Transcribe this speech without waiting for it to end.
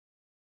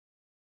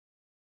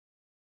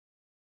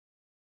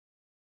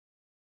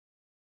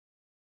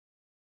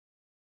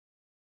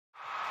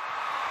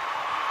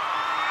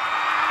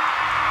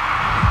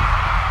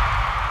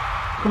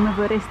Come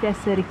vorresti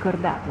essere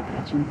ricordato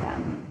tra 100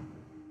 anni?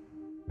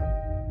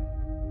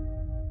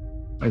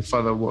 My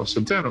father was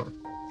a tenor.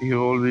 You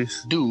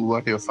always do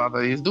what your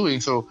father is doing,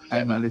 so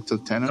I'm a little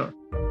tenor.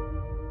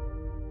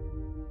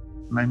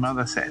 My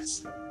mother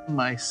says,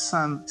 my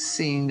son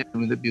sings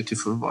with a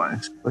beautiful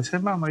voice. I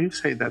said, Mama, you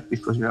say that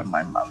because you are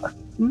my mother.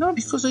 No,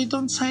 because I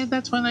don't say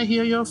that when I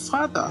hear your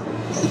father.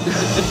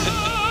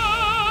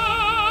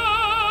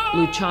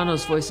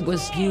 Luciano's voice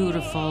was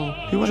beautiful.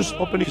 He would just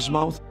open his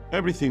mouth.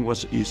 Everything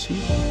was easy.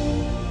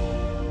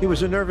 He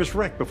was a nervous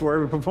wreck before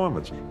every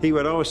performance. He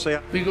would always say,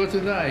 We go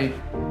to die.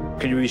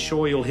 Can you be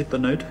sure you'll hit the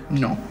note?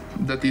 No,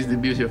 that is the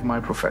beauty of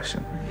my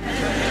profession.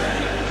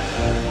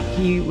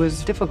 He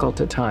was difficult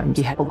at times.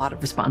 He had a lot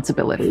of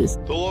responsibilities.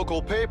 The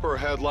local paper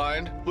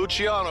headlined,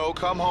 Luciano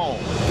come home.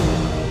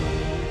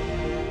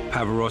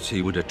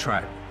 Pavarotti would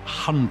attract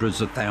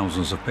hundreds of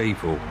thousands of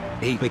people.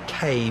 He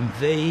became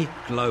the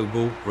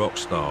global rock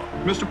star.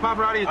 Mr.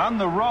 Pavarotti, on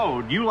the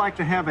road, you like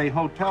to have a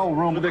hotel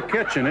room with a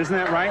kitchen, isn't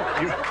that right?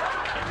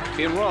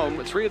 In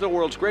Rome, three of the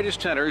world's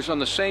greatest tenors on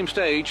the same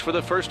stage for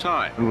the first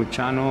time.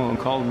 Luciano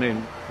called me,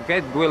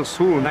 get well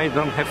soon, I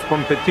don't have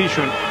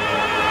competition.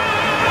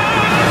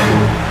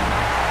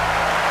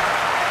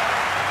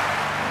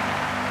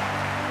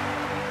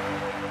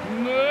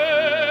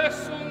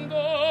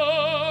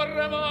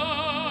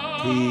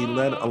 he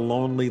led a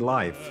lonely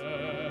life,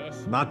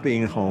 not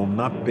being home,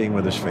 not being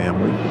with his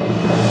family.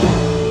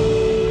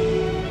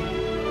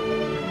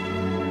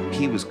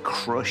 He was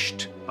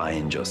crushed by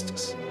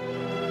injustice.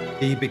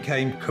 He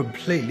became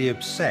completely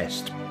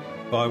obsessed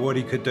by what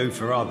he could do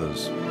for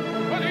others.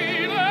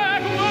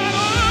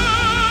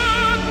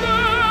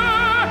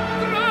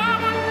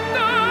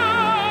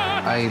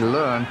 I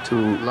learned to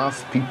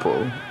love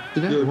people.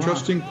 You're a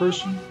trusting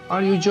person?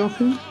 Are you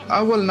joking?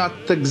 I will not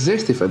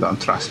exist if I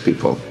don't trust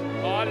people.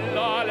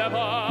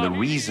 The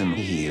reason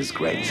he is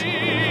great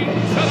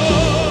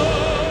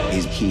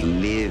is he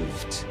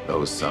lived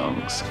those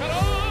songs.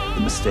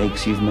 The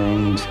mistakes you've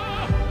made,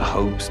 the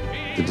hopes,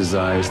 the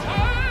desires,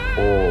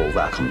 all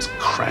that comes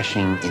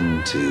crashing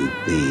into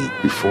the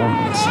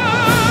performance.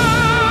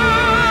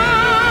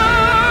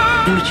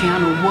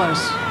 Luciano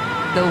was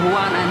the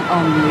one and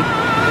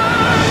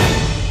only.